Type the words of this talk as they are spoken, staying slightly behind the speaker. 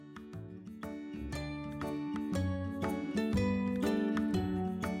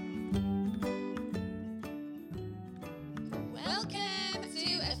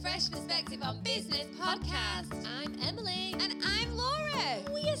Fresh Perspective on Business podcast. I'm Emily. And I'm Laura.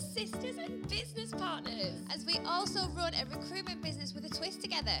 We are sisters and business partners. As we also run a recruitment business with a twist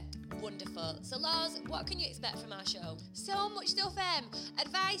together. Wonderful. So, Loz, what can you expect from our show? So much stuff,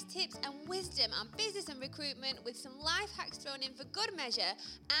 advice, tips and wisdom on business and recruitment with some life hacks thrown in for good measure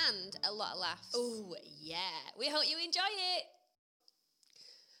and a lot of laughs. Oh, yeah. We hope you enjoy it.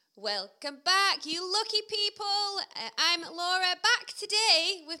 Welcome back, you lucky people. I'm Laura, back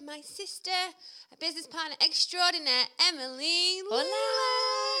today with my sister, a business partner extraordinaire, Emily. Hola.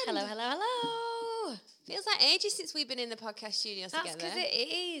 Hello, hello, hello. Feels like ages since we've been in the podcast studio together. That's because it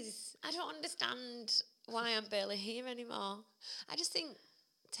is. I don't understand why I'm barely here anymore. I just think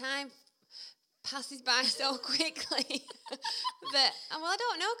time passes by so quickly that, well, I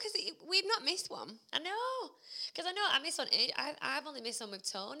don't know, because we've not missed one. I know. Because I know I miss one. I've only missed one with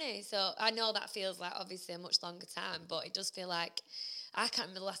Tony, so I know that feels like obviously a much longer time, but it does feel like I can't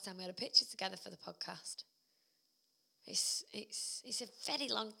remember the last time we had a picture together for the podcast. It's a very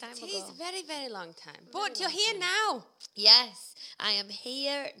long time ago. It is a very, very long time. But you're here now. Yes, I am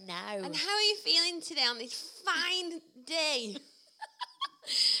here now. And how are you feeling today on this fine day?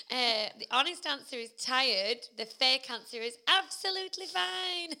 The honest answer is tired. The fake answer is absolutely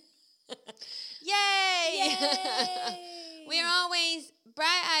fine. Yay! Yay! We are always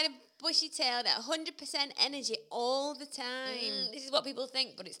bright-eyed and bushy-tailed at 100% energy all the time. This is what people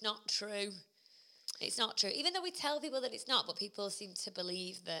think, but it's not true. It's not true. Even though we tell people that it's not, but people seem to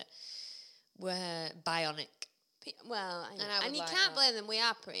believe that we're bionic. Well, and you like can't that. blame them. We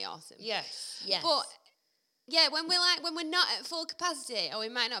are pretty awesome. Yes, yes. But yeah, when we're not at full capacity, or we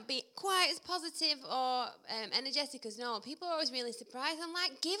might not be quite as positive or energetic as normal, people are always really surprised. I'm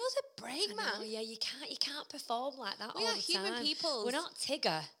like, give us a break, man. Yeah, you can't perform like that all the time. We are human people. We're not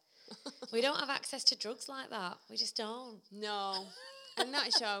Tigger. We don't have access to drugs like that. We just don't. No, I'm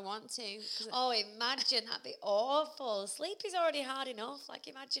not sure I want to. Oh, imagine, that'd be awful. Sleep is already hard enough. Like,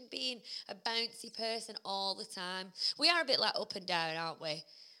 imagine being a bouncy person all the time. We are a bit like up and down, aren't we?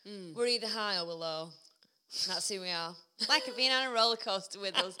 We're either high or we're low. That's who we are. Like being on a roller coaster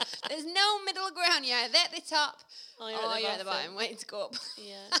with us. There's no middle ground. You're either at the top or you're at the bottom, waiting to go up.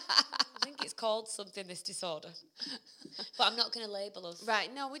 Yeah. I think it's called something, this disorder. But I'm not going to label us. Right,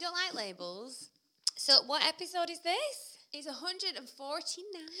 no, we don't like labels. So what episode is this? It's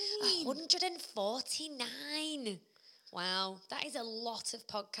 149. 149. Wow. That is a lot of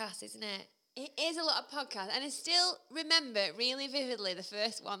podcasts, isn't it? It is a lot of podcasts, and I still remember really vividly the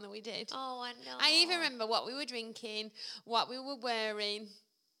first one that we did. Oh, I know. I even remember what we were drinking, what we were wearing.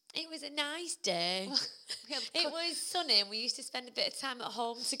 It was a nice day. It was sunny, and we used to spend a bit of time at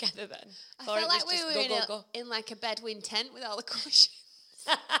home together then. I felt like we were in like a Bedouin tent with all the cushions.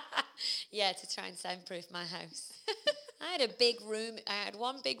 Yeah, to try and soundproof my house. I had a big room. I had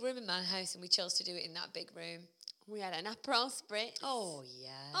one big room in my house, and we chose to do it in that big room. We had an Aperol spritz. Oh,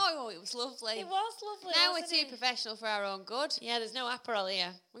 yeah. Oh, it was lovely. It was lovely. Now we're too professional for our own good. Yeah, there's no Aperol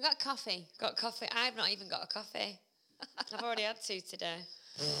here. We got coffee. Got coffee. I've not even got a coffee. I've already had 2 today.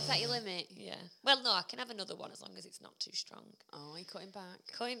 Is that your limit? Yeah. Well, no, I can have another one as long as it's not too strong. Oh, you're cutting back.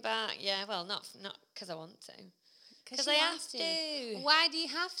 Cutting back, yeah. Well, not because I want to. Because I have to. Why do you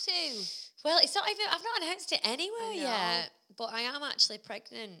have to? Well, it's not even. I've not announced it anywhere yet. But I am actually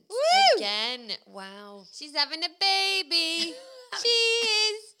pregnant. Woo! Again. Wow. She's having a baby. She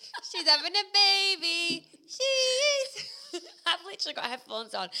is. She's having a baby. She is. I've literally got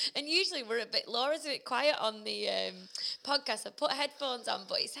headphones on. And usually Laura's a bit quiet on the podcast. I put headphones on,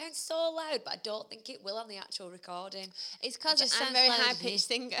 but it sounds so loud, but I don't think it will on the actual recording. It's because I'm a sounds very loud to me. high-pitched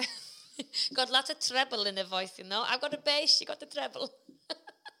singer. Got lots of treble in her voice, you know. I've got a bass, she got the treble.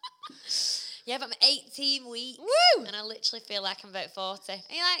 Yeah, but I'm 18 weeks. Woo! And I literally feel like I'm about 40. Are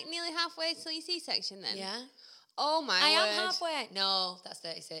you like nearly halfway till your C-section then? Yeah. Oh my I word. am halfway. No, that's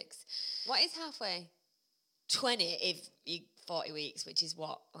 36. What is halfway? 20 if you're 40 weeks, which is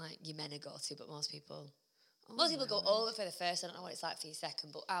what like your men go to, but most people go over for the first. I don't know what it's like for your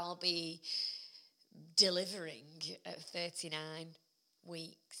second, but I'll be delivering at 39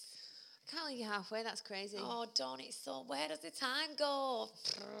 weeks. I can't believe you're halfway. That's crazy. Oh, don't it so? Where does the time go?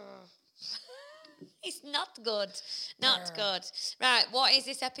 It's not good. Not good. Right, what is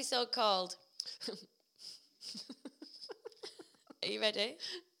this episode called? Are you ready?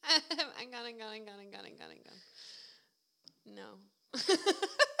 Hang on. No.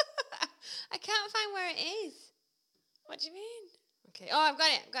 I can't find where it is. What do you mean? Okay. Oh, I've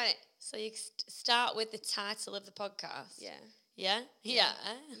got it. So you start with the title of the podcast. Yeah. Yeah? Yeah.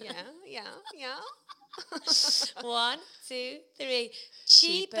 Yeah. 1, 2, 3.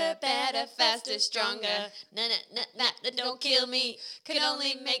 Cheaper, better, faster, stronger. Na na na na, don't kill me. Can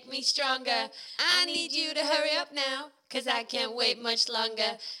only make me stronger. I need you to hurry up now, 'cause I can't wait much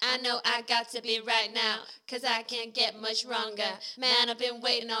longer. I know I got to be right now, 'cause I can't get much wronger. Man, I've been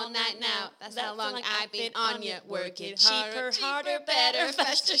waiting all night now. That's how long I've been on you. Work it harder, harder, better,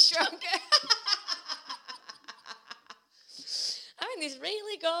 faster, stronger. I mean, this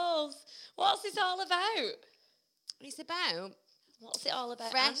really goes. What's this all about? It's about What's it all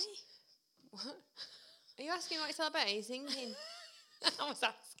about? fresh. Annie? What? Are you asking what it's all about? Are you thinking? I was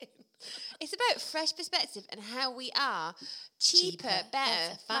asking. It's about fresh perspective and how we are cheaper,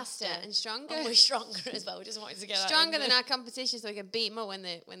 better, faster, and stronger. And we're stronger as well. We just wanted to get stronger than our competition, so we can beat them up when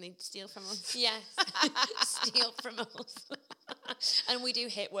they steal from us. Yes, steal from us. And we do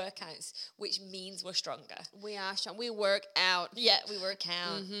hit workouts, which means we're stronger. We are strong. We work out. Yeah, we work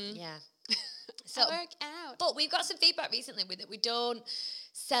out. Mm-hmm. Yeah. So work out. But we've got some feedback recently with it. We don't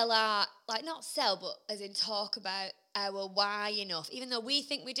sell our, like, not sell, but as in talk about our why enough, even though we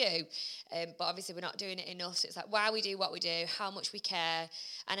think we do. But obviously we're not doing it enough. So it's like why we do what we do, how much we care,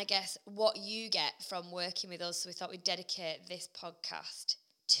 and I guess what you get from working with us. So we thought we'd dedicate this podcast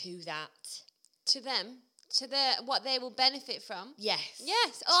to that. To them. To what they will benefit from. Yes.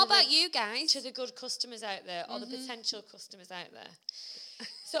 Yes. All about you guys. To the good customers out there, or the potential customers out there.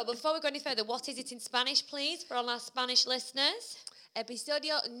 So before we go any further, what is it in Spanish, please, for all our Spanish listeners?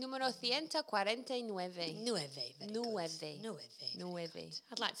 Episodio número 149. Nueve.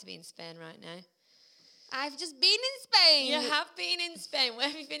 I'd like to be in Spain right now. I've just been in Spain. You have been in Spain. Where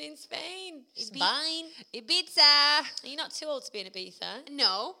have you been in Spain? Spain. Ibiza. Are you not too old to be in Ibiza?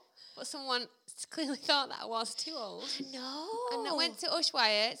 No. But someone clearly thought that I was too old. No. And I went to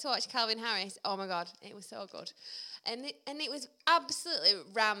Ushuaia to watch Calvin Harris. Oh my God, it was so good. And it was absolutely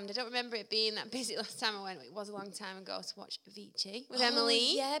rammed. I don't remember it being that busy last time I went. It was a long time ago to watch Avicii with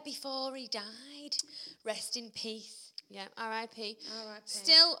Emily. Yeah, before he died. Rest in peace. Yeah, R.I.P. R.I.P.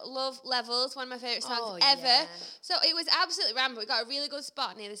 Still love Levels, one of my favourite songs ever. Yeah. So it was absolutely rammed. We got a really good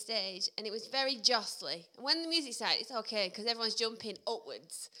spot near the stage, and it was very jostly. And when the music started, it's okay because everyone's jumping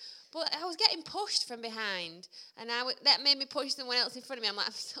upwards. But I was getting pushed from behind, and that made me push someone else in front of me. I'm like,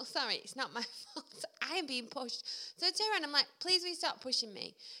 I'm so sorry, it's not my fault. I am being pushed. So I turn around, I'm like, please will you stop pushing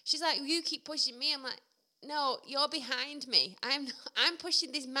me? She's like, you keep pushing me. I'm like, no, you're behind me. I'm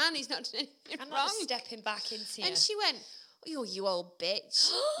pushing this man who's not doing anything I'm wrong. not stepping back into you. And she went, oh, you old bitch.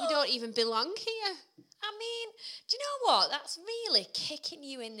 You don't even belong here. I mean, do you know what? That's really kicking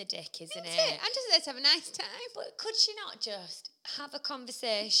you in the dick, isn't it? I'm just there to have a nice time. But could she not just have a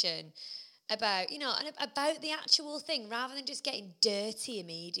conversation about, about the actual thing rather than just getting dirty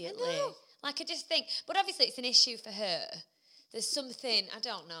immediately? I know. Like, I just think, but obviously it's an issue for her. There's something, I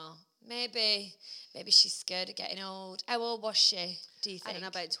don't know. Maybe she's scared of getting old. How old was she, do you think? I don't know,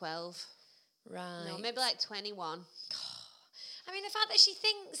 about 12. Right. No, maybe like 21. I mean, the fact that she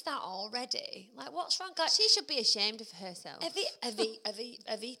thinks that already, like, what's wrong? Like, she should be ashamed of herself. Ibiza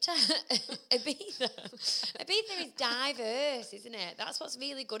is diverse, isn't it? That's what's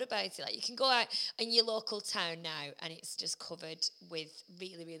really good about it. Like, you can go out in your local town now, and it's just covered with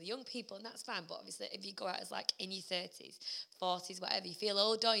really, really young people, and that's fine. But obviously, if you go out as like in your 30s, 40s, whatever, you feel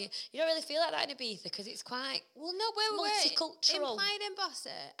old, don't you? You don't really feel like that in Ibiza because it's quite multicultural. In Playa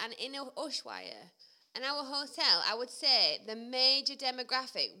d'Embossa and in Ushuaia. And our hotel, I would say the major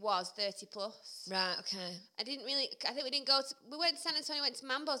demographic was 30 plus. Right, okay. I think we didn't go to, we went to San Antonio, went to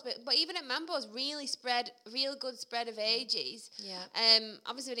Mambo's, but even at Mambo's, real good spread of ages. Yeah.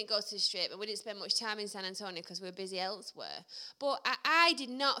 Obviously we didn't go to the Strip, and we didn't spend much time in San Antonio because we were busy elsewhere. But I did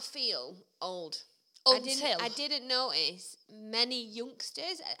not feel old. I didn't notice many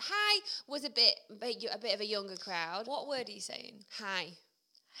youngsters. High was a bit of a younger crowd. What word are you saying? High.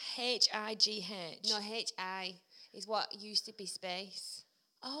 H-I-G-H. No, H-I is what used to be space.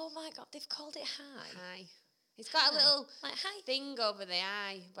 Oh my God, they've called it high. High. It's got a little high thing over the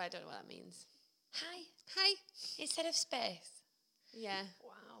eye, but I don't know what that means. High instead of space. Yeah.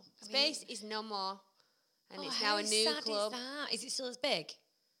 Wow. Space is no more, and it's now a new club. Is that? Is it still as big?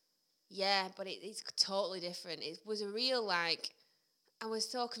 Yeah, but it's totally different. It was a real I was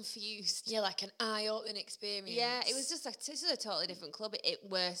so confused. Yeah, like an eye-opening experience. Yeah, it was just a totally different club.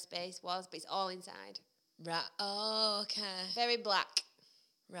 Where space was, but it's all inside. Right. Oh, okay. Very black.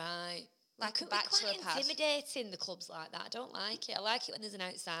 Right. Like a bachelor pad. It's intimidating, the clubs like that. I don't like it. I like it when there's an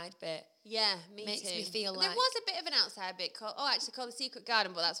outside bit. Yeah, me Makes too. me feel like... There was a bit of an outside bit called the Secret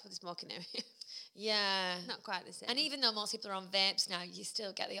Garden, but that's for the smoking area. Yeah. Not quite the same. And even though most people are on vapes now, you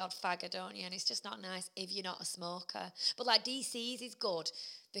still get the odd fagger, don't you? And it's just not nice if you're not a smoker. But like DC's is good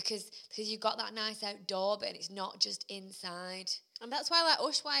because you've got that nice outdoor bit and it's not just inside. And that's why I like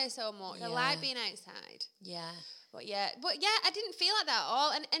Ushuaia so much. Yeah. I like being outside. Yeah. But yeah, I didn't feel like that at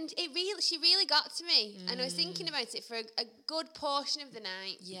all. And she really got to me. And I was thinking about it for a good portion of the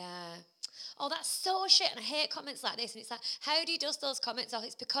night. Yeah. Oh, that's so shit. And I hate comments like this. And it's like, how do you dust those comments off?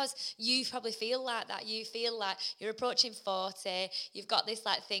 It's because you probably feel like that. You feel like you're approaching 40. You've got this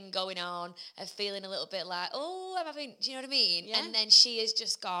like thing going on of feeling a little bit like, oh, I'm having, do you know what I mean? Yeah. And then she has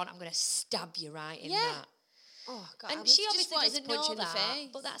just gone, I'm going to stab you right in that. Oh, God. And she obviously doesn't know that, face.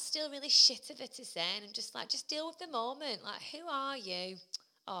 but that's still really shit of her to say. And just deal with the moment. Like, who are you?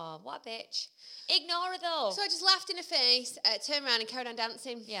 Oh, what a bitch. Ignore her though. So I just laughed in her face, turned around and carried on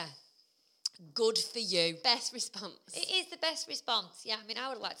dancing. Yeah. Good for you. Best response. It is the best response. Yeah, I mean, I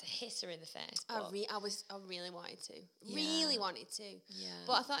would like to hit her in the face. I really wanted to. Yeah. Really wanted to. Yeah.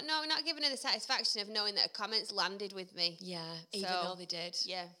 But I thought, no, we're not giving her the satisfaction of knowing that her comments landed with me. Yeah, even though they did.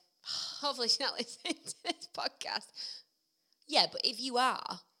 Yeah. Hopefully she's not listening to this podcast. Yeah, but if you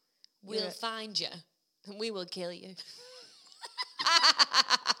are, we'll find you. And we will kill you.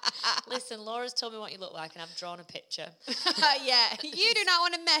 Listen, Laura's told me what you look like and I've drawn a picture. Yeah, you do not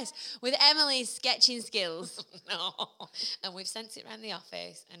want to mess with Emily's sketching skills. No. And we've sent it around the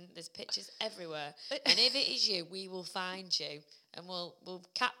office and there's pictures everywhere. And if it is you, we will find you and we'll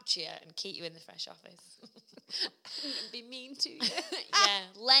capture you and keep you in the fresh office. And be mean to you. Yeah,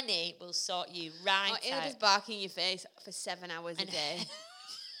 Lenny will sort you right He'll out. just bark in your face for 7 hours a day.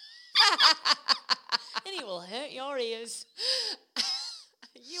 And he will hurt your ears.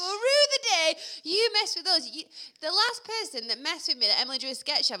 You will rue the day you mess with us. The last person that messed with me that Emily drew a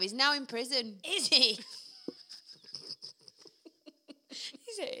sketch of is now in prison. Is he?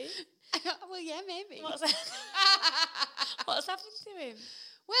 Is he? Well, yeah, maybe. What's happened to him?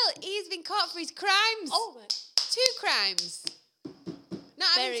 Well, he's been caught for his crimes. Oh, my. 2 crimes.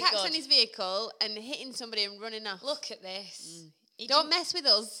 Not Very having tax good. on his vehicle and hitting somebody and running off. Look at this. Don't mess with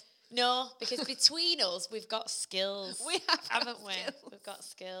us. No, because between us, we've got skills. We have haven't we? skills. We've got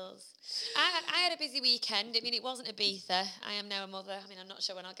skills. I had a busy weekend. I mean, it wasn't Ibiza. I am now a mother. I mean, I'm not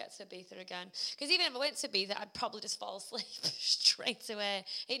sure when I'll get to Ibiza again. Because even if I went to Ibiza, I'd probably just fall asleep straight away.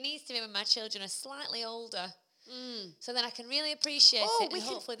 It needs to be when my children are slightly older. So then I can really appreciate it and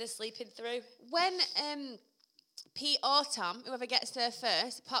hopefully they're sleeping through. When Pete or Tom, whoever gets there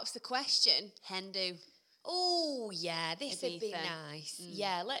first, pops the question, hen do. Oh, yeah, this would be Ibiza. nice.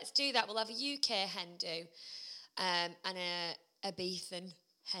 Yeah, let's do that. We'll have a UK hen do and a Ibizan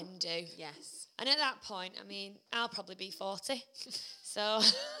hen do. Yes. And at that point, I mean, I'll probably be 40. So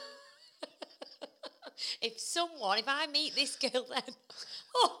if I meet this girl then,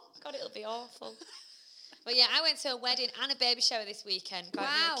 oh, God, it'll be awful. But yeah, I went to a wedding and a baby shower this weekend. God, it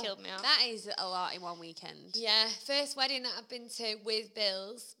nearly killed me off. That is a lot in one weekend. Yeah, first wedding that I've been to with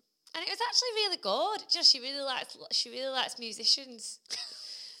Bills. And it was actually really good. Just she really likes musicians.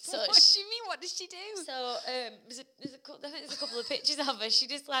 So what do you mean? What does she do? So I think there's a couple of pictures of her. She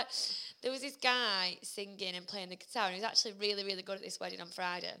just there was this guy singing and playing the guitar, and he was actually really, really good at this wedding on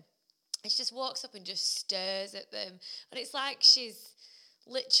Friday. And she just walks up and just stares at them, and it's like she's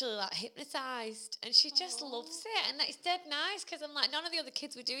literally like hypnotised, and she just loves it, and it's dead nice because I'm like, none of the other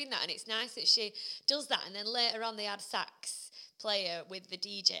kids were doing that, and it's nice that she does that. And then later on they had sax player with the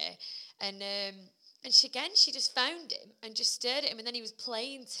DJ, and she just found him and just stared at him, and then he was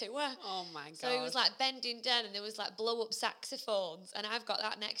playing to her. Oh my God. So he was like bending down, and there was like blow up saxophones, and I've got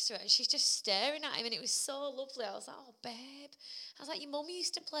that next to her, and she's just staring at him, and it was so lovely. I was like, oh babe, I was like, your mum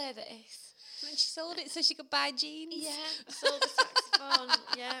used to play this. And she sold it so she could buy jeans. Yeah, sold the saxophone.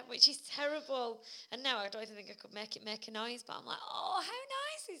 Yeah, which is terrible. And now I don't even think I could make it make a noise, but I'm like, oh, how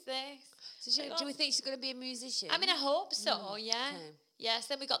nice is this? So do we think she's going to be a musician? I mean, I hope so, yeah. Okay. Yes,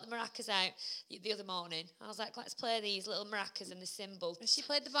 then we got the maracas out the other morning. I was like, let's play these little maracas and the cymbal. Has she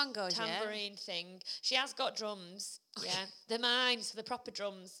played the bongos yet? Tambourine thing. She has got drums, yeah. They're mine, so the proper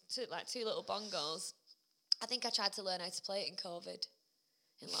drums, two little bongos. I think I tried to learn how to play it in COVID,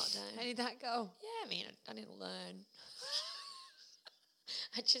 in lockdown. How did that go? Yeah, I mean, I didn't learn.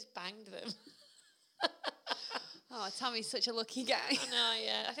 I just banged them. Oh, Tommy's such a lucky guy. I know,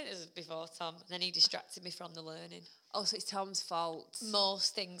 yeah. I think this was before Tom. Then he distracted me from the learning. Oh, so it's Tom's fault.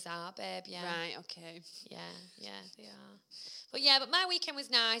 Most things are, babe, yeah. Right, okay. Yeah, they are. But my weekend was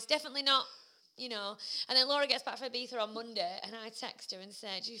nice. Definitely not, And then Laura gets back from Ibiza on Monday, and I text her and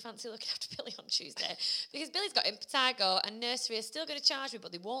said, do you fancy looking after Billy on Tuesday? Because Billy's got impetigo, and nursery are still going to charge me,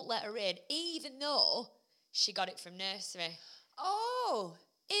 but they won't let her in, even though she got it from nursery. Oh,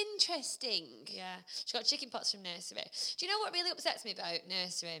 Interesting. Yeah. She got chicken pox from nursery. Do you know what really upsets me about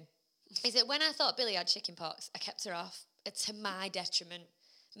nursery? Is that when I thought Billy had chicken pox, I kept her off to my detriment.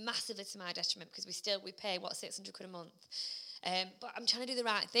 Massively to my detriment, because we pay, £600 a month. But I'm trying to do the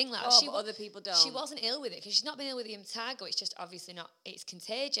right thing. Like, but other people don't. She wasn't ill with it, because she's not been ill with the impetigo. It's just obviously not, it's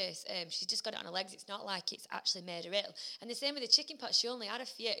contagious. She's just got it on her legs. It's not like it's actually made her ill. And the same with the chicken pox. She only had a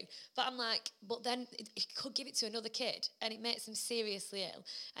few. But I'm like, but then it could give it to another kid, and it makes them seriously ill,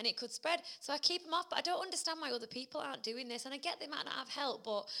 and it could spread. So I keep them off, but I don't understand why other people aren't doing this. And I get they might not have help,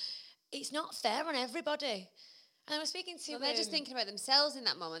 but it's not fair on everybody. And I was speaking to... Well, they're just thinking about themselves in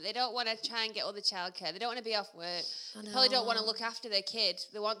that moment. They don't want to try and get other childcare. They don't want to be off work. They probably don't want to look after their kid.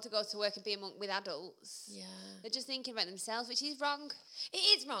 They want to go to work and be with adults. Yeah. They're just thinking about themselves, which is wrong. It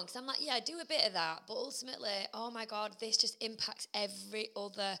is wrong, because I'm like, yeah, I do a bit of that, but ultimately, oh my God, this just impacts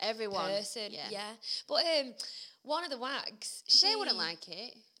everyone. Person. Yeah. But one of the wags... They wouldn't like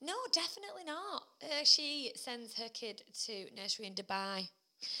it. No, definitely not. She sends her kid to nursery in Dubai,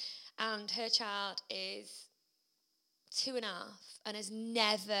 and her child is 2.5 and has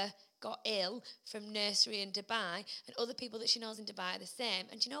never got ill from nursery in Dubai, and other people that she knows in Dubai are the same.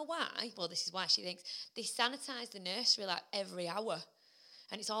 And do you know why? Well, this is why she thinks they sanitise the nursery like every hour,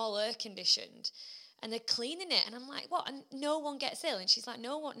 and it's all air conditioned, and they're cleaning it. And I'm like, what? And no one gets ill? And she's like,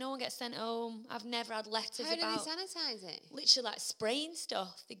 no one gets sent home. I've never had letters about... How do they sanitise it? Literally like spraying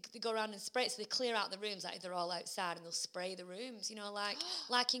stuff. They go around and spray it, so they clear out the rooms like they're all outside, and they'll spray the rooms, you know,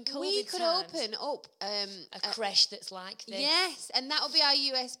 like in COVID We could times. open up... a creche that's like this. Yes, and that would be our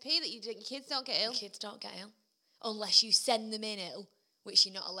USP, that kids don't get ill. Kids don't get ill. Unless you send them in ill, which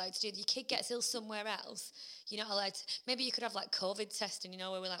you're not allowed to do. If your kid gets ill somewhere else, you're not allowed to... Maybe you could have like COVID testing, you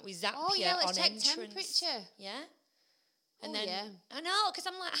know, where we zap you let's on check entrance. Temperature. Yeah. And then I know, because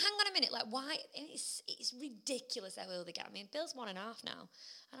I'm like, hang on a minute, like, why? And it's ridiculous how ill they get. I mean, Bill's 1.5 now,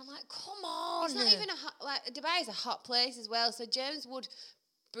 and I'm like, come on. It's not even Dubai is a hot place as well, so germs would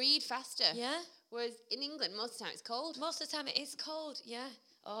breed faster. Yeah. Whereas in England, most of the time it's cold. Most of the time it is cold. Yeah.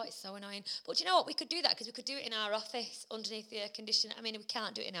 Oh, it's so annoying. But do you know what? We could do that, because we could do it in our office underneath the air conditioner. I mean, we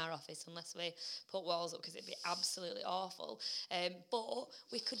can't do it in our office unless we put walls up, because it'd be absolutely awful. But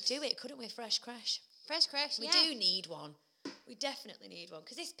we could do it, couldn't we? Fresh creche. Fresh creche, We do need one. We definitely need one,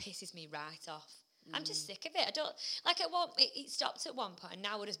 because this pisses me right off. I'm just sick of it. I don't... Like, it stopped at one point, and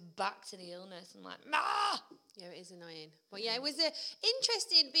now we're just back to the illness. I'm like, ah! Yeah, it is annoying. But yeah, it was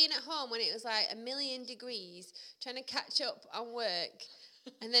interesting being at home when it was like 1,000,000 degrees, trying to catch up on work.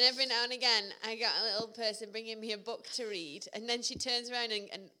 And then every now and again, I got a little person bringing me a book to read, and then she turns around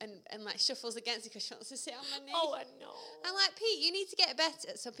and like shuffles against it because she wants to sit on my knee. Oh, I know. I'm like, Pete, you need to get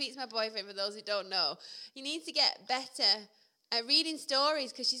better. So Pete's my boyfriend, for those who don't know. You need to get better at reading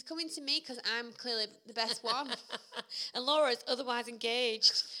stories, because she's coming to me because I'm clearly the best one. And Laura's otherwise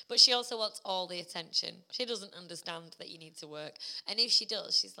engaged, but she also wants all the attention. She doesn't understand that you need to work. And if she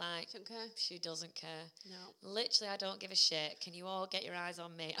does, she's like... She don't care. She doesn't care. No. Literally, I don't give a shit. Can you all get your eyes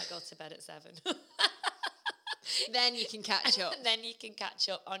on me? I go to bed at 7. Then you can catch up. Then you can catch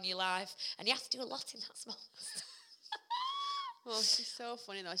up on your life. And you have to do a lot in that small... Well, she's so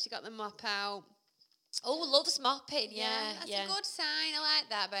funny, though. She got the mop out. Oh, loves mopping, yeah. That's a good sign. I like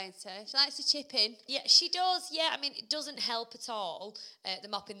that about her. She likes to chip in. Yeah, she does, yeah. I mean, it doesn't help at all, the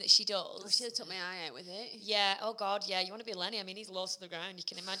mopping that she does. Well, she took my eye out with it. Yeah, oh God, yeah. You want to be Lenny. I mean, he's low to the ground. You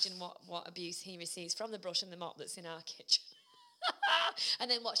can imagine what abuse he receives from the brush and the mop that's in our kitchen.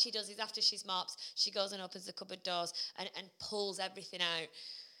 And then what she does is, after she's mopped, she goes and opens the cupboard doors and pulls everything out.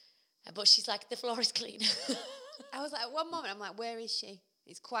 But she's like, the floor is clean. I was like, at one moment, I'm like, where is she?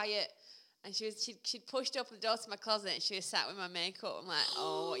 It's quiet. And she'd pushed up the door to my closet, and she was sat with my makeup. I'm like,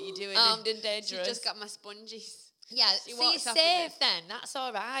 oh, what are you doing? Armed and dangerous. She just got my sponges. Yeah, so you're safe then. That's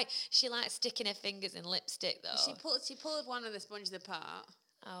all right. She likes sticking her fingers in lipstick, though. She pulled one of the sponges apart.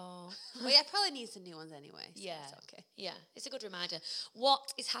 Oh. Well, yeah, probably needs some new ones anyway. So yeah. It's okay. Yeah, it's a good reminder.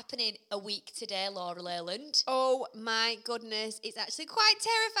 What is happening a week today, Laura Leyland? Oh, my goodness. It's actually quite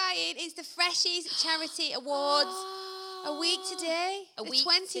terrifying. It's the Freshies Charity Awards. A week today, the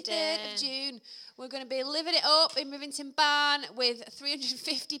 23rd of June. We're going to be living it up in Rivington Barn with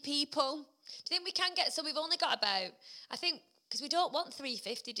 350 people. Do you think we can get... So we've only got about... I think... Because we don't want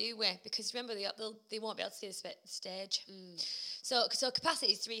 350, do we? Because remember, they won't be able to see the stage. So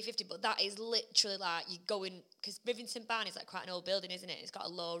capacity is 350, but that is literally like you going... Because Rivington Barn is like quite an old building, isn't it? It's got a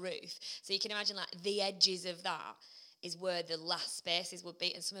low roof. So you can imagine like the edges of that is where the last spaces would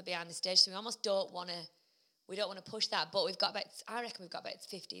be, and some are behind the stage. So we almost don't want to... We don't want to push that, but I reckon we've got about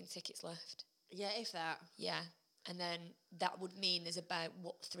 15 tickets left. Yeah, if that. Yeah. And then that would mean there's about,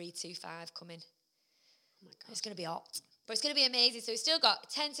 325 coming. Oh my God. It's going to be hot. But it's going to be amazing. So we've still got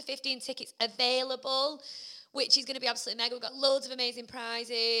 10 to 15 tickets available, which is going to be absolutely mega. We've got loads of amazing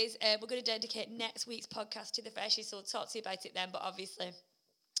prizes. We're going to dedicate next week's podcast to the Freshies, so we'll talk to you about it then. But obviously,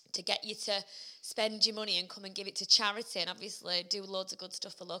 to get you to spend your money and come and give it to charity and obviously do loads of good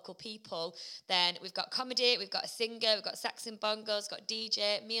stuff for local people, then we've got comedy, we've got a singer, we've got sax and bongos, got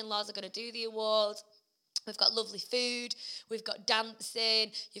DJ. Me and Loz are going to do the awards. We've got lovely food, we've got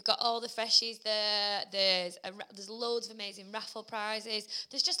dancing, you've got all the Freshies there, there's loads of amazing raffle prizes,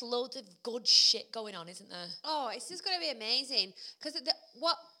 there's just loads of good shit going on, isn't there? Oh, it's just going to be amazing, because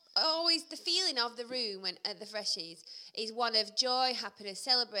always the feeling of the room when at the Freshies is one of joy, happiness,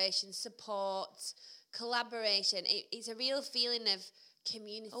 celebration, support, collaboration. It's a real feeling of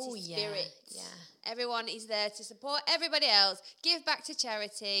community spirit. Yeah. Everyone is there to support everybody else, give back to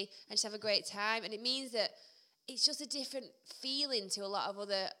charity, and just have a great time. And it means that it's just a different feeling to a lot of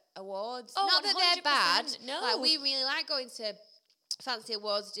other awards. Oh, not that they're bad. No. Like, we really like going to fancy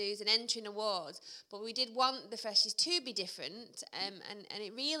awards dues and entering awards, but we did want the Freshies to be different, and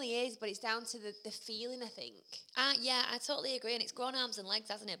it really is, but it's down to the feeling, I think. Yeah, I totally agree, and it's grown arms and legs,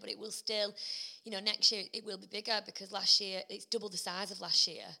 hasn't it? But it will still, next year it will be bigger, because last year it's double the size of last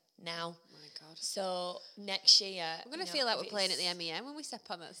year now. My God. So next year, I'm going to feel like we're playing at the MEM when we step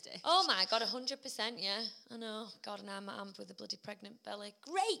on that stage. Oh my God, 100%, yeah. I know. God, and I'm with a bloody pregnant belly.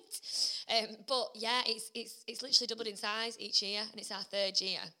 Great. But yeah, it's literally doubled in size each year, and it's our third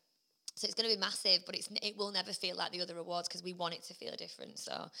year. So it's going to be massive, but it will never feel like the other awards, because we want it to feel different.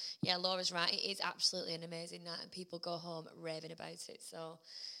 So yeah, Laura's right. It is absolutely an amazing night, and people go home raving about it. So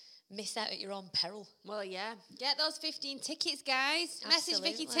miss out at your own peril. Well, yeah. Get those 15 tickets, guys. Absolutely.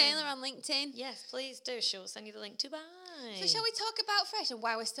 Message Vicky Taylor on LinkedIn. Yes, please do. She'll send you the link to buy. So shall we talk about Fresh and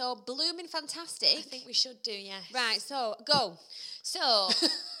why we're so blooming fantastic? I think we should do, yes. Right, so go. So,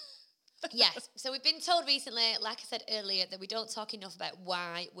 yes. So we've been told recently, like I said earlier, that we don't talk enough about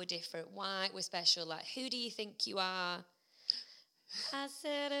why we're different, why we're special. Like, who do you think you are? I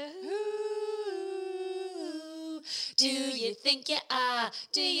said, who do you think you are?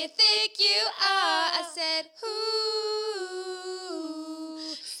 Do you think you are? I said, who?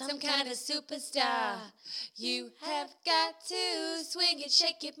 Some kind of superstar. You have got to swing it,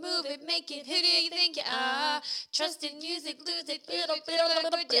 shake it, move it, make it. Who do you think you are? Trust in music, lose it.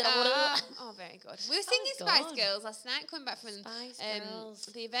 Oh, very good. We were singing Spice Girls last night, coming back from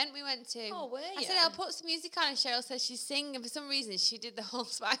the event we went to. Oh, were you? I said, I'll put some music on, and Cheryl said she's singing, and for some reason she did the whole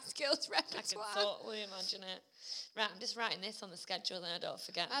Spice Girls repertoire. I can totally imagine it. Right, I'm just writing this on the schedule, then I don't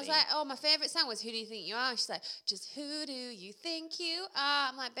forget. I was like, oh, my favourite song was Who Do You Think You Are? She's like, just who do you think you are?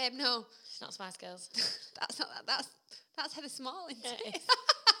 I'm like, babe, no. It's not Spice Girls. That's not that. That's Heather Small, isn't it?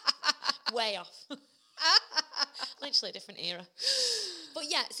 Way off. Literally a different era. But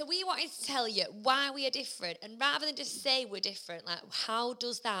yeah, so we wanted to tell you why we are different. And rather than just say we're different, like, how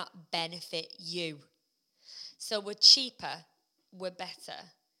does that benefit you? So we're cheaper, we're better,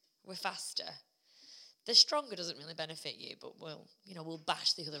 we're faster. The stronger doesn't really benefit you, but we'll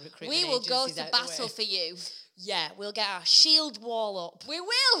bash the other recruitment We will go agencies to battle for you. Yeah, we'll get our shield wall up. We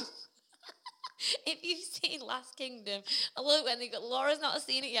will. If you've seen Last Kingdom, I love when Laura's not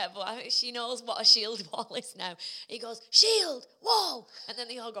seen it yet, but I think she knows what a shield wall is now. He goes, shield wall, and then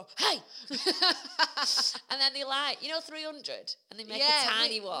they all go, hey, and then they 300, and they make a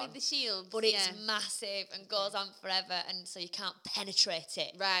tiny one with the shield, but it's massive and goes on forever, and so you can't penetrate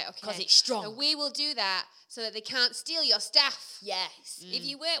it, right? Okay, because it's strong. And we will do that so that they can't steal your staff. Yes. If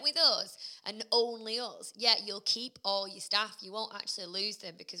you work with us and only us, you'll keep all your staff. You won't actually lose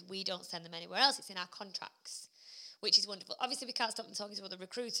them because we don't send them anywhere else. It's in our contracts, which is wonderful. Obviously, we can't stop them talking to other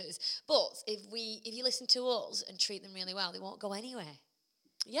recruiters, but if you listen to us and treat them really well, they won't go anywhere.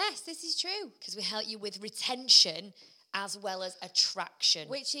 Yes, this is true. Because we help you with retention as well as attraction.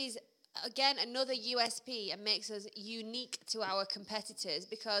 Which is, again, another USP and makes us unique to our competitors,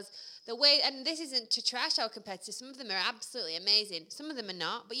 because the way, and this isn't to trash our competitors, some of them are absolutely amazing, some of them are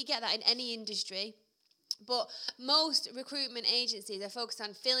not, but you get that in any industry. But most recruitment agencies are focused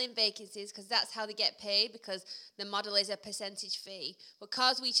on filling vacancies because that's how they get paid, because the model is a percentage fee.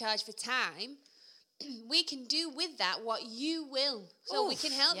 Because we charge for time, we can do with that what you will. So we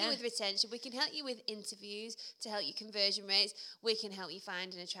can help you with retention. We can help you with interviews to help you conversion rates. We can help you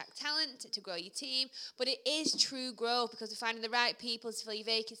find and attract talent to grow your team. But it is true growth, because we're finding the right people to fill your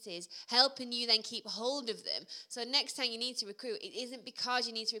vacancies, helping you then keep hold of them. So next time you need to recruit, it isn't because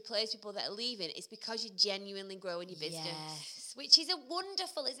you need to replace people that are leaving. It's because you're genuinely growing your business. Yes. Yes, which is a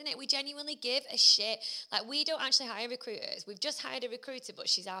wonderful, isn't it? We genuinely give a shit. Like, we don't actually hire recruiters. We've just hired a recruiter, but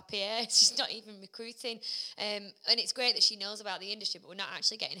she's our PA. She's not even recruiting. And it's great that she knows about the industry, but we're not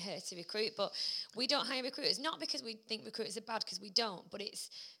actually getting her to recruit. But we don't hire recruiters, not because we think recruiters are bad, because we don't, but it's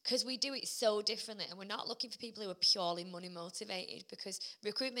because we do it so differently, and we're not looking for people who are purely money motivated, because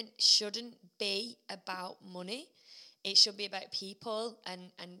recruitment shouldn't be about money. It should be about people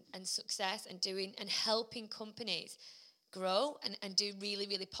and success and doing and helping companies grow and do really,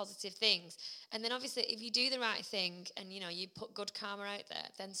 really positive things. And then obviously if you do the right thing and, you know, you put good karma out there,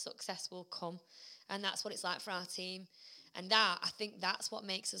 then success will come. And that's what it's like for our team. And I think that's what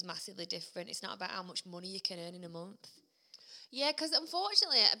makes us massively different. It's not about how much money you can earn in a month. Yeah, because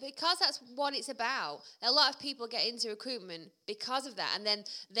unfortunately, because that's what it's about, a lot of people get into recruitment because of that, and then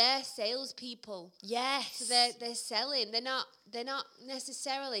they're salespeople. Yes, so they're selling. They're not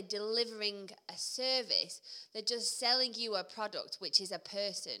necessarily delivering a service. They're just selling you a product, which is a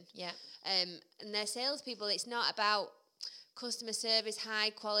person. Yeah, and they're salespeople. It's not about customer service,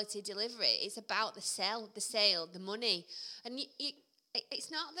 high quality delivery. It's about the sale, the money, and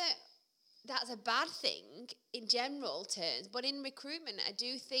it's not that. That's a bad thing in general terms, but in recruitment, I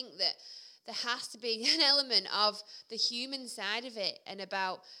do think that there has to be an element of the human side of it and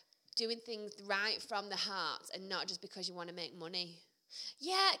about doing things right from the heart and not just because you want to make money.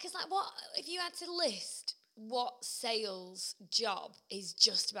 Yeah, because like, what if you had to list what sales job is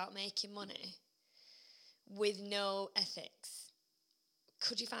just about making money with no ethics?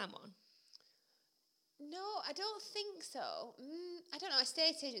 Could you find one? No, I don't think so. I don't know.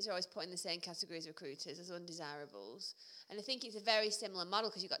 Estate agents are always put in the same category as recruiters, as undesirables. And I think it's a very similar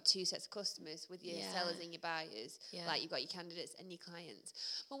model because you've got two sets of customers with your sellers and your buyers. Yeah. Like you've got your candidates and your clients.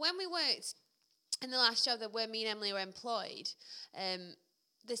 But when we worked in the last job that where me and Emily were employed,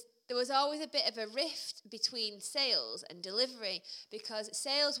 there was always a bit of a rift between sales and delivery because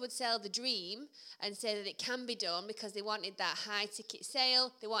sales would sell the dream and say that it can be done because they wanted that high ticket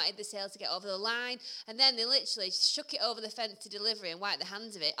sale. They wanted the sale to get over the line. And then they literally shook it over the fence to delivery and wiped their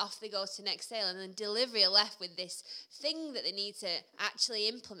hands of it. Off they go to the next sale. And then delivery are left with this thing that they need to actually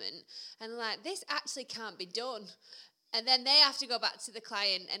implement. And like, this actually can't be done. And then they have to go back to the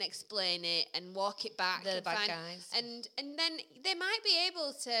client and explain it and walk it back. They're the bad guys. And then they might be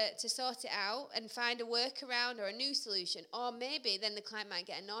able to sort it out and find a workaround or a new solution. Or maybe then the client might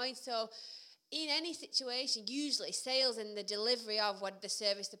get annoyed. So in any situation, usually sales and the delivery of what the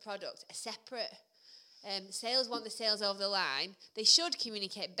service, the product are separate. Sales want the sales over the line. They should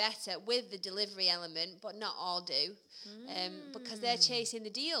communicate better with the delivery element, but not all do. Because they're chasing the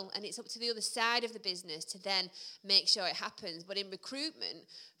deal and it's up to the other side of the business to then make sure it happens. But in recruitment,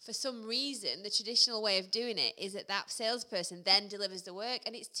 for some reason, the traditional way of doing it is that salesperson then delivers the work,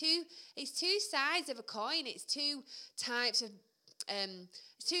 and it's two sides of a coin. It's two types of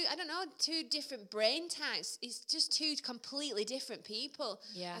two different brain types. It's just two completely different people.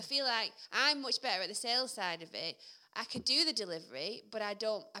 Yeah. I feel like I'm much better at the sales side of it. I could do the delivery, but I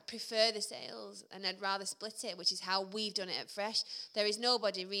prefer the sales, and I'd rather split it, which is how we've done it at Fresh. There is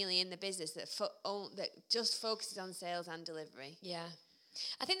nobody really in the business that just focuses on sales and delivery. Yeah.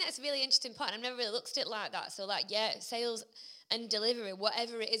 I think that's a really interesting point. I've never really looked at it like that. So like, yeah, sales and delivery,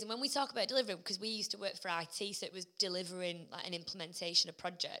 whatever it is. And when we talk about delivery, because we used to work for IT, so it was delivering like an implementation, a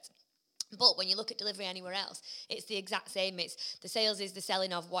project. But when you look at delivery anywhere else, it's the exact same. It's the sales is the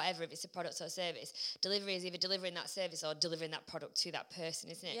selling of whatever, if it's a product or a service. Delivery is either delivering that service or delivering that product to that person,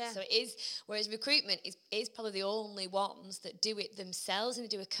 isn't it? Yeah. So it is, whereas recruitment is probably the only ones that do it themselves and they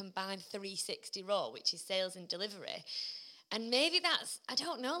do a combined 360 role, which is sales and delivery. And maybe that's, I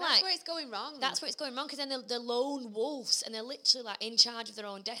don't know, that's where it's going wrong. That's where it's going wrong, because then they're lone wolves and they're literally like in charge of their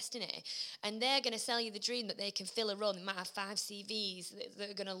own destiny. And they're going to sell you the dream that they can fill a role. They might have 5 CVs that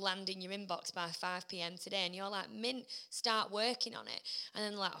are going to land in your inbox by 5 p.m. today. And you're like, mint, start working on it. And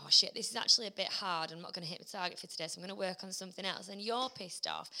then like, oh shit, this is actually a bit hard. I'm not going to hit the target for today, so I'm going to work on something else. And you're pissed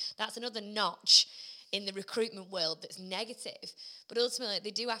off. That's another notch in the recruitment world that's negative. But ultimately,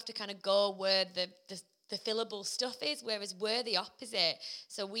 they do have to kind of go where the fillable stuff is, whereas we're the opposite.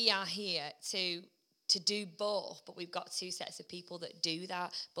 So we are here to do both, but we've got 2 sets of people that do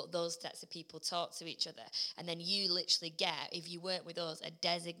that, but those sets of people talk to each other. And then you literally get, if you work with us, a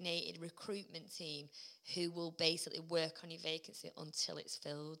designated recruitment team who will basically work on your vacancy until it's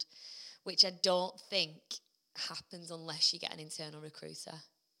filled, which I don't think happens unless you get an internal recruiter.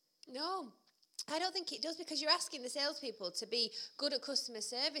 No, I don't think it does, because you're asking the salespeople to be good at customer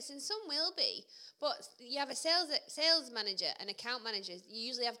service, and some will be. But you have a sales manager and account managers. You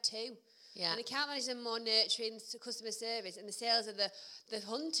usually have 2. Yeah. And account managers are more nurturing to customer service, and the sales are the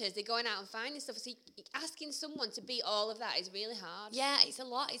hunters. They're going out and finding stuff. So asking someone to be all of that is really hard. Yeah, it's a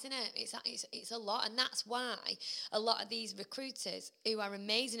lot, isn't it? It's a lot, and that's why a lot of these recruiters who are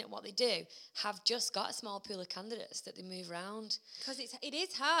amazing at what they do have just got a small pool of candidates that they move around. Because it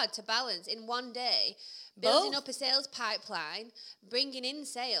is hard to balance in one day, building up a sales pipeline, bringing in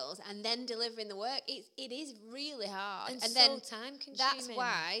sales, and then delivering the work. It is really hard. And so then time consuming. That's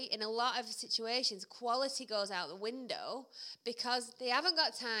why, in a lot of situations, quality goes out the window because they haven't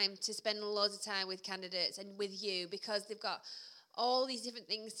got time to spend loads of time with candidates and with you because they've got all these different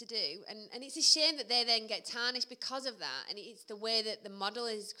things to do. And it's a shame that they then get tarnished because of that. And it's the way that the model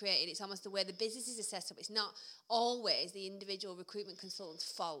is created. It's almost the way the businesses are set up. It's not always the individual recruitment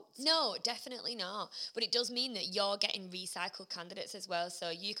consultant's fault. No, definitely not. But it does mean that you're getting recycled candidates as well. So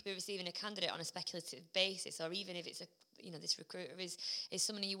you could be receiving a candidate on a speculative basis, or even if it's this recruiter is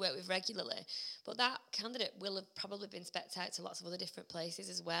someone you work with regularly, but that candidate will have probably been spec'd out to lots of other different places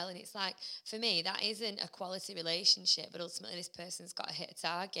as well. And it's like, for me, that isn't a quality relationship, but ultimately this person's got to hit a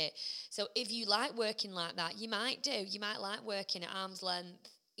target. So if you like working like that, you might like working at arm's length.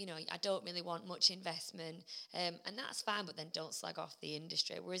 I don't really want much investment, and that's fine, but then don't slag off the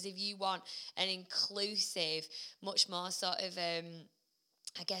industry. Whereas if you want an inclusive, much more sort of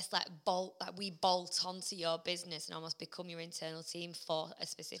I guess we bolt onto your business and almost become your internal team for a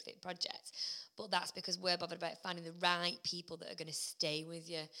specific project. But that's because we're bothered about finding the right people that are going to stay with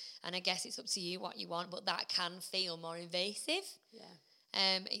you. And I guess it's up to you what you want, but that can feel more invasive.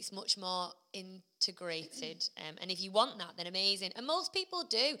 Yeah. It's much more integrated. And if you want that, then amazing. And most people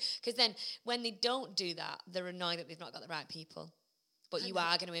do, because then when they don't do that, they're annoyed that they've not got the right people. But you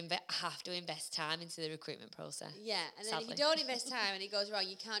are going to have to invest time into the recruitment process. Yeah, and then sadly. if you don't invest time and it goes wrong,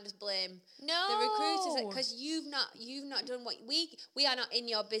 you can't just blame the No. recruiters because you've not done what we are not in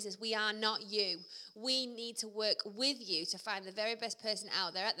your business. We are not you. We need to work with you to find the very best person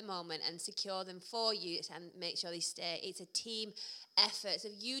out there at the moment and secure them for you and make sure they stay. It's a team effort. So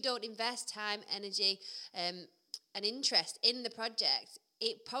if you don't invest time, energy, and interest in the project,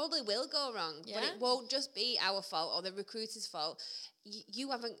 it probably will go wrong, but it won't just be our fault or the recruiter's fault.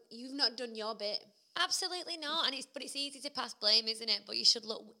 You've not done your bit. Absolutely not, but it's easy to pass blame, isn't it? But you should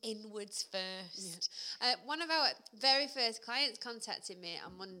look inwards first. Yeah. One of our very first clients contacted me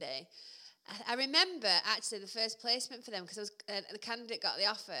on Monday. I remember actually the first placement for them because the candidate got the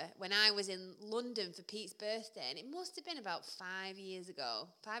offer when I was in London for Pete's birthday, and it must have been about 5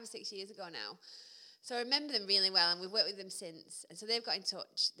 or 6 years ago now. So I remember them really well, and we've worked with them since. And so they've got in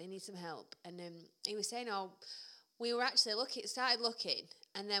touch. They need some help. And he was saying, we were actually started looking,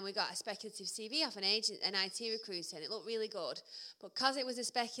 and then we got a speculative CV off an IT recruiter, and it looked really good. But because it was a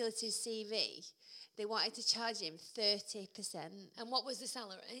speculative CV, they wanted to charge him 30%. And what was the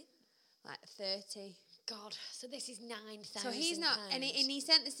salary? Like 30. God, so this is 9,000. So he's not, and he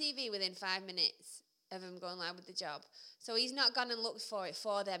sent the CV within 5 minutes of him going live with the job. So he's not gone and looked for it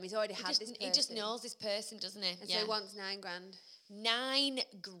for them. He's already had this person. He just knows this person, doesn't he? And so he wants $9,000.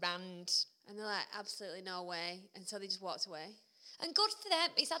 $9,000. And they're like, absolutely no way. And so they just walked away. And good for them.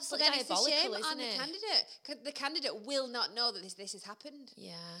 It's absolutely diabolical, it's a shame isn't on it? The candidate. The candidate will not know that this has happened.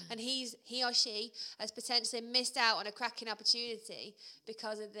 Yeah. And he or she has potentially missed out on a cracking opportunity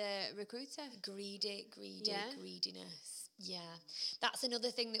because of the recruiter. Greediness. Yeah, that's another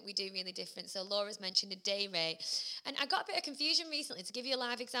thing that we do really different. So Laura's mentioned a day rate. And I got a bit of confusion recently. To give you a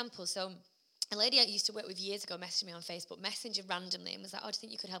live example, so a lady I used to work with years ago messaged me on Facebook Messenger randomly and was like, do you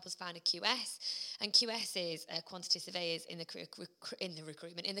think you could help us find a QS? And QSs, quantity surveyors in the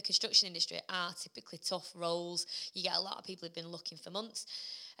recruitment, in the construction industry are typically tough roles. You get a lot of people who've been looking for months.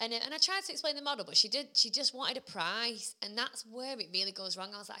 And I tried to explain the model, but she just wanted a price, and that's where it really goes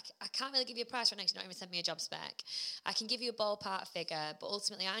wrong. I was like, I can't really give you a price right now because you're not even send me a job spec. I can give you a ballpark figure, but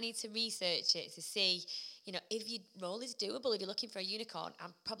ultimately I need to research it to see, if your role is doable. If you're looking for a unicorn,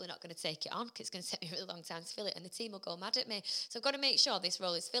 I'm probably not going to take it on because it's going to take me a really long time to fill it, and the team will go mad at me. So I've got to make sure this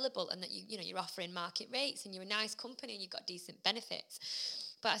role is fillable and that you're offering market rates and you're a nice company and you've got decent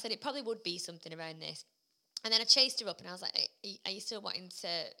benefits. But I said it probably would be something around this. And then I chased her up and I was like, are you still wanting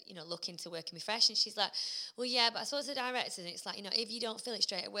to, look into working with Fresh? And she's like, well, yeah, but I suppose the directors, and it's like, if you don't fill it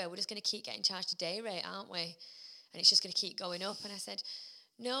straight away, we're just going to keep getting charged a day rate, aren't we? And it's just going to keep going up. And I said,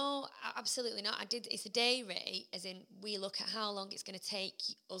 no, absolutely not. It's a day rate, as in we look at how long it's going to take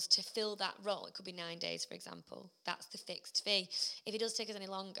us to fill that role. It could be 9 days, for example. That's the fixed fee. If it does take us any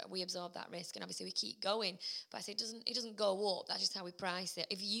longer, we absorb that risk, and obviously we keep going. But I say it doesn't go up. That's just how we price it.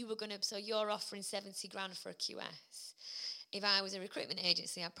 If you were going to, so you're offering 70 grand for a QS. if I was a recruitment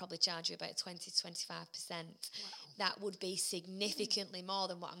agency, I'd probably charge you about 20 to 25%. Wow. That would be significantly more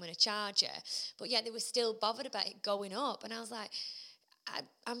than what I'm going to charge you. But yet they were still bothered about it going up. And I was like,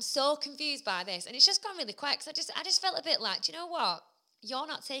 I'm so confused by this. And it's just gone really quick. So I just felt a bit like, do you know what? You're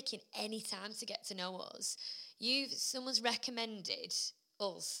not taking any time to get to know us. Someone's recommended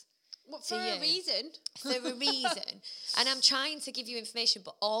us. What, for a reason? For a reason. And I'm trying to give you information,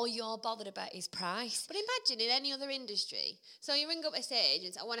 but all you're bothered about is price. But imagine in any other industry. So you ring up estate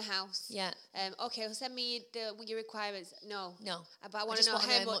agents, I want a house. Yeah. Okay, well, send me your requirements. No. But I want to know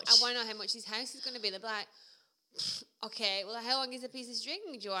how much this house is going to be. They're like, okay, well, how long is a piece of string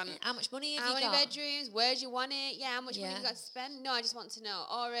do you want? How much money have you got? How many bedrooms? Where do you want it? Yeah, how much money have you got to spend? No, I just want to know.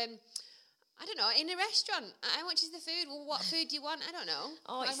 Or, I don't know, in a restaurant, how much is the food? Well, what food do you want? I don't know.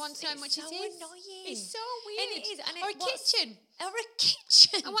 Oh, I want to know how much so it is. Annoying. It's so weird. And it is. And or a kitchen. Or a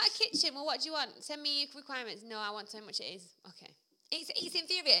kitchen. I want a kitchen. Well, what do you want? Send me your requirements. No, I want to know how much it is. Okay. It's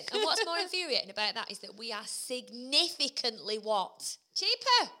infuriating. And what's more infuriating about that is that we are significantly what?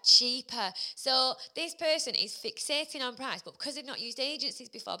 Cheaper. So this person is fixating on price, but because they've not used agencies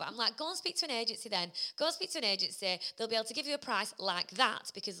before, but I'm like, go and speak to an agency then. Go and speak to an agency. They'll be able to give you a price like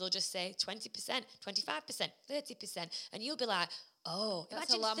that because they'll just say 20%, 25%, 30%. And you'll be like, oh,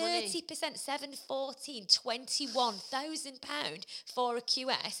 that's imagine a lot of 30%, 7, 14, £21,000 for a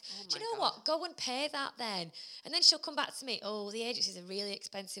QS. Oh Do you know what? Go and pay that then. And then she'll come back to me, oh, the agencies are really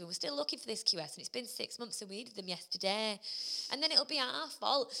expensive and we're still looking for this QS and it's been 6 months and we needed them yesterday. And then it'll be our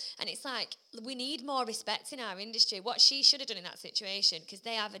fault. And it's like, we need more respect in our industry. What she should have done in that situation, because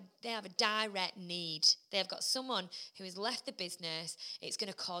they have a direct need. They have got someone who has left the business. It's going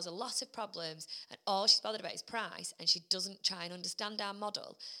to cause a lot of problems and all she's bothered about is price and she doesn't try and understand our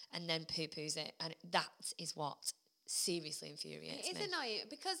model and then poo-poos it. And that is what seriously infuriates me. It is annoying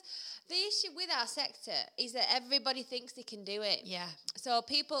because the issue with our sector is that everybody thinks they can do it. Yeah. So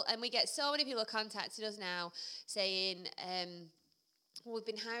we get so many people contacting us now saying, we've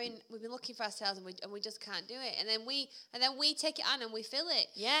been looking for ourselves and we just can't do it. And then we take it on and we fill it.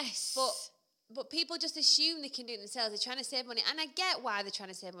 Yes. But people just assume they can do it themselves. They're trying to save money. And I get why they're trying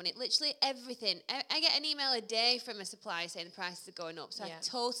to save money. Literally everything. I get an email a day from a supplier saying the prices are going up. So I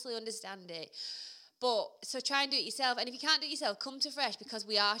totally understand it. But so try and do it yourself. And if you can't do it yourself, come to Fresh because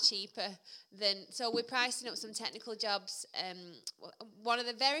we are cheaper than. So we're pricing up some technical jobs. One of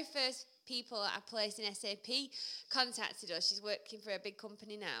the very first people I placed in SAP contacted us. She's working for a big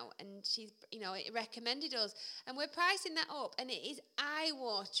company now, and she's it recommended us, and we're pricing that up, and it is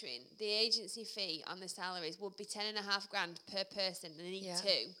eye-watering. The agency fee on the salaries would be $10,500 per person, and they need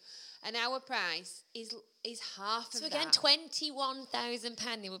two. And our price is half of that. So again,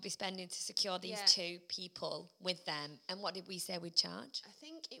 £21,000 they would be spending to secure these two people with them. And what did we say we'd charge? I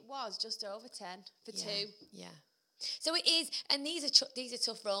think it was just over 10 for two. Yeah. So it is, and these are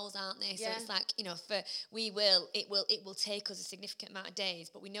tough roles, aren't they? So it's like, it will take us a significant amount of days,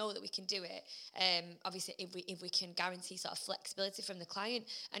 but we know that we can do it. Obviously, if we can guarantee sort of flexibility from the client,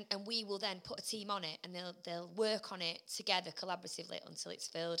 and we will then put a team on it, and they'll work on it together collaboratively until it's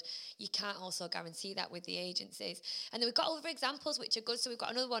filled. You can't also guarantee that with the agencies. And then we've got other examples which are good. So we've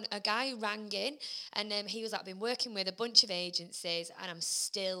got another one, a guy who rang in, and he was like, I've been working with a bunch of agencies, and I'm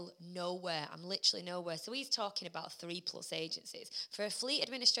still nowhere. I'm literally nowhere. So he's talking about 3+ agencies for a fleet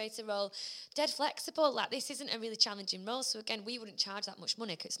administrator role, dead flexible. Like, this isn't a really challenging role, so again, we wouldn't charge that much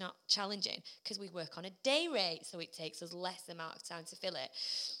money because it's not challenging, because we work on a day rate, so it takes us less amount of time to fill it.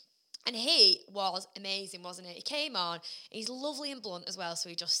 And he was amazing, wasn't it? He came on, he's lovely and blunt as well, so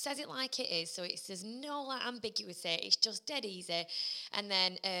he just says it like it is, so there's no ambiguity, it's just dead easy. And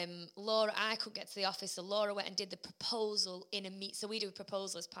then Laura, I couldn't get to the office, so Laura went and did the proposal in a meet. So we do a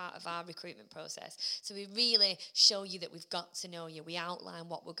proposal as part of our recruitment process. So we really show you that we've got to know you. We outline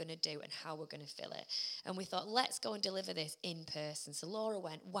what we're going to do and how we're going to fill it. And we thought, let's go and deliver this in person. So Laura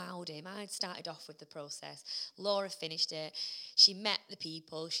went, wowed him. I'd started off with the process. Laura finished it. She met the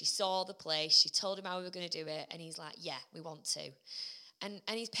people. She saw the place, she told him how we were going to do it, and he's like, yeah, we want to. And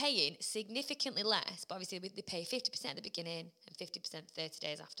he's paying significantly less, but obviously they pay 50% at the beginning and 50% 30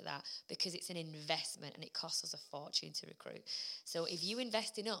 days after that, because it's an investment and it costs us a fortune to recruit. So if you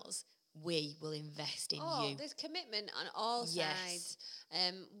invest in us, we will invest in you. Oh, there's commitment on all sides.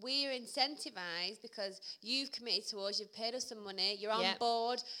 We're incentivized because you've committed to us, you've paid us some money, you're on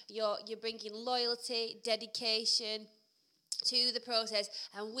board, you're bringing loyalty, dedication to the process,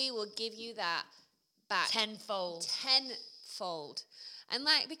 and we will give you that back tenfold. And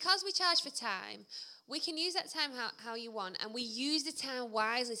because we charge for time, we can use that time how you want, and we use the time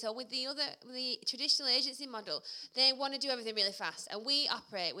wisely. So with the traditional agency model, they want to do everything really fast, and we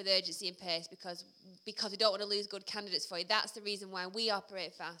operate with urgency and pace because we don't want to lose good candidates for you. That's the reason why we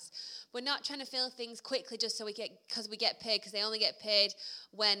operate fast. We're not trying to fill things quickly just so we get paid, because they only get paid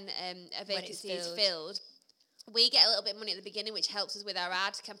when a vacancy is filled. We get a little bit of money at the beginning, which helps us with our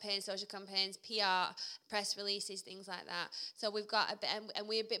ad campaigns, social campaigns, PR, press releases, things like that. So we've got a bit, and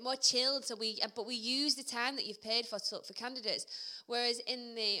we're a bit more chilled. But we use the time that you've paid for to look for candidates. Whereas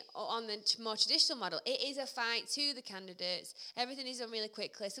on the more traditional model, it is a fight to the candidates. Everything is done really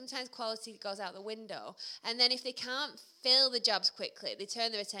quickly. Sometimes quality goes out the window, and then if they can't fill the jobs quickly, they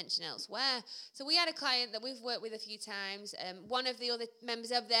turn their attention elsewhere. So we had a client that we've worked with a few times. One of the other members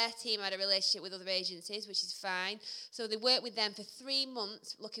of their team had a relationship with other agencies, which is fine. So they worked with them for 3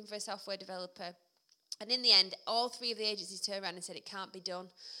 months looking for a software developer. And in the end, all 3 of the agencies turned around and said it can't be done.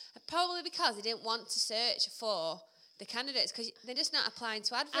 Probably because they didn't want to search for the candidates, because they're just not applying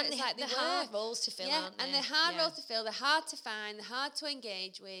to adverts and like they were. They're hard roles to fill, aren't they? And they're hard roles to fill. They're hard to find. They're hard to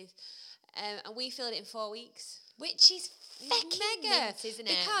engage with. And we filled it in 4 weeks. Which is fucking mega, isn't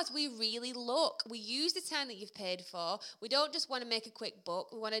it? Because we really look. We use the time that you've paid for. We don't just want to make a quick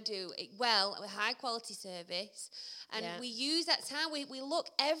buck. We want to do it well, with high quality service. And we use that time. We look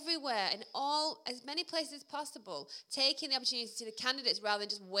everywhere, in as many places as possible, taking the opportunity to the candidates rather than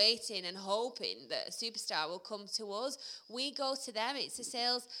just waiting and hoping that a superstar will come to us. We go to them. It's a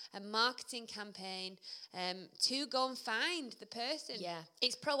sales and marketing campaign to go and find the person. Yeah,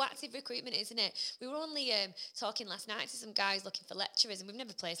 it's proactive recruitment, isn't it? We were only talking last night to some guys looking for lecturers, and we've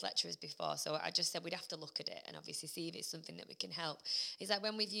never placed lecturers before, so I just said we'd have to look at it and obviously see if it's something that we can help. It's like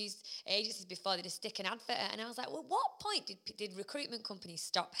when we've used agencies before, they just stick an advert, and I was like, well, what point did recruitment companies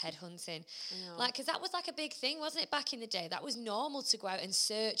stop headhunting? Like, because that was like a big thing, wasn't it, back in the day? That was normal to go out and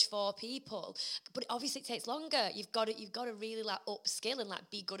search for people, but obviously it takes longer. You've got to really like upskill and like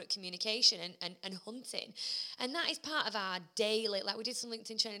be good at communication and hunting, and that is part of our daily. Like, we did some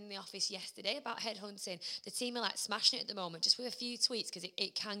LinkedIn training in the office yesterday about headhunting. The team are like smashing it at the moment, just with a few tweaks, because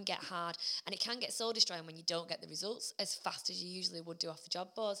it can get hard and it can get soul destroying when you don't get the results as fast as you usually would do off the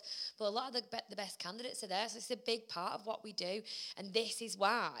job boards. But a lot of the best candidates are there, so it's a big part of what we do, and this is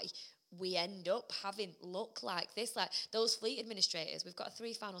why we end up having luck like this. Like those fleet administrators, we've got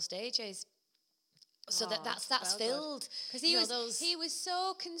 3 final stages. So that's filled. Because he was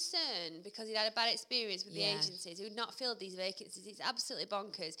so concerned because he'd had a bad experience with the agencies who had not filled these vacancies. It's absolutely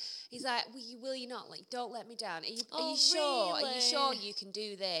bonkers. He's like, will you not? Like, don't let me down. Are you sure? Really? Are you sure you can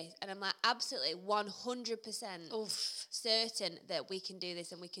do this? And I'm like, absolutely 100% certain that we can do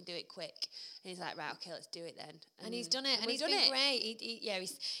this and we can do it quick. And he's like, right, okay, let's do it then. And he's done it. And he's been great.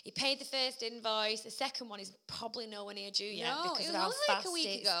 He paid the first invoice. The second one is probably nowhere near due yet because of how fast a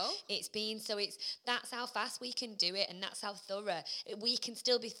week ago. It's been. So that's how fast we can do it, and that's how thorough. We can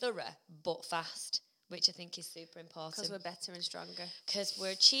still be thorough, but fast, which I think is super important. Because we're better and stronger. Because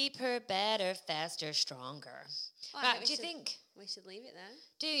we're cheaper, better, faster, stronger. Well, right, do you think? We should leave it there.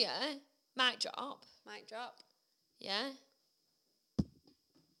 Do you? Mic drop. Mic drop. Yeah?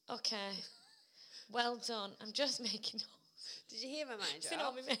 Okay. Well done. I'm just making notes. Did you hear my mic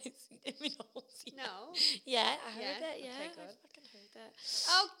drop? No. Yeah, I heard it. Yeah, okay, good. I fucking heard that.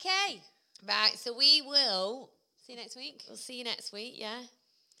 Okay. Right, so we will see you next week. We'll see you next week, yeah.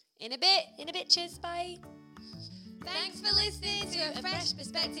 In a bit. Cheers, bye. Thanks for listening to A Fresh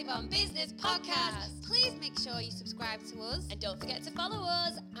Perspective on Business podcast. Please make sure you subscribe to us. And don't forget to follow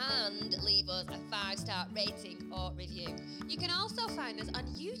us and leave us a 5-star rating or review. You can also find us on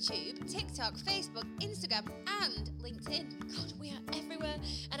YouTube, TikTok, Facebook, Instagram, and LinkedIn. God, we are everywhere.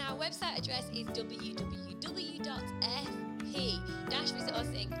 And our website address is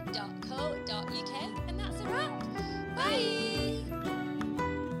www.fp-resourcing.co.uk. And that's a wrap.